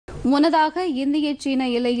முன்னதாக இந்திய சீன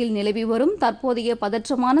எல்லையில் நிலவி வரும் தற்போதைய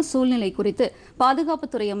பதற்றமான சூழ்நிலை குறித்து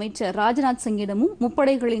பாதுகாப்புத்துறை அமைச்சர் ராஜ்நாத் சிங்கிடமும்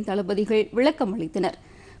முப்படைகளின் தளபதிகள் விளக்கம் அளித்தனர்.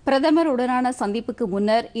 பிரதமருடனான சந்திப்புக்கு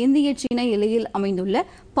முன்னர் இந்திய சீன எல்லையில் அமைந்துள்ள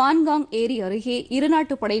பான்காங் ஏரி அருகே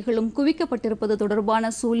இருநாட்டு படைகளும் குவிக்கப்பட்டிருப்பது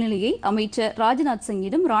தொடர்பான சூழ்நிலையை அமைச்சர் ராஜ்நாத்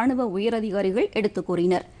சிங்கிடம் ராணுவ உயரதிகாரிகள் எடுத்துக்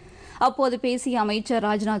கூறினர். அப்போது பேசிய அமைச்சர்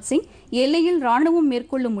ராஜ்நாத் சிங், எல்லையில் ராணுவம்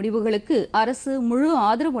மேற்கொள்ளும் முடிவுகளுக்கு அரசு முழு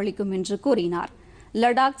ஆதரவு அளிக்கும் என்று கூறினார்.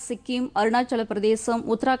 லடாக், சிக்கிம், அருணாச்சல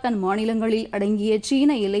பிரதேசம், உத்தராகண்ட் மாநிலங்களில் அடங்கிய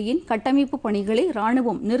சீன எல்லையின் கட்டமைப்பு பணிகளை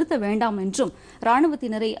ராணுவம் நிறுத்த வேண்டாம் என்றும்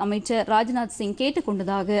ராணுவத்தினரை அமைச்சர் ராஜ்நாத் சிங் கேட்டுக்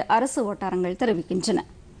கொண்டதாக அரசு வட்டாரங்கள் தெரிவிக்கின்றன.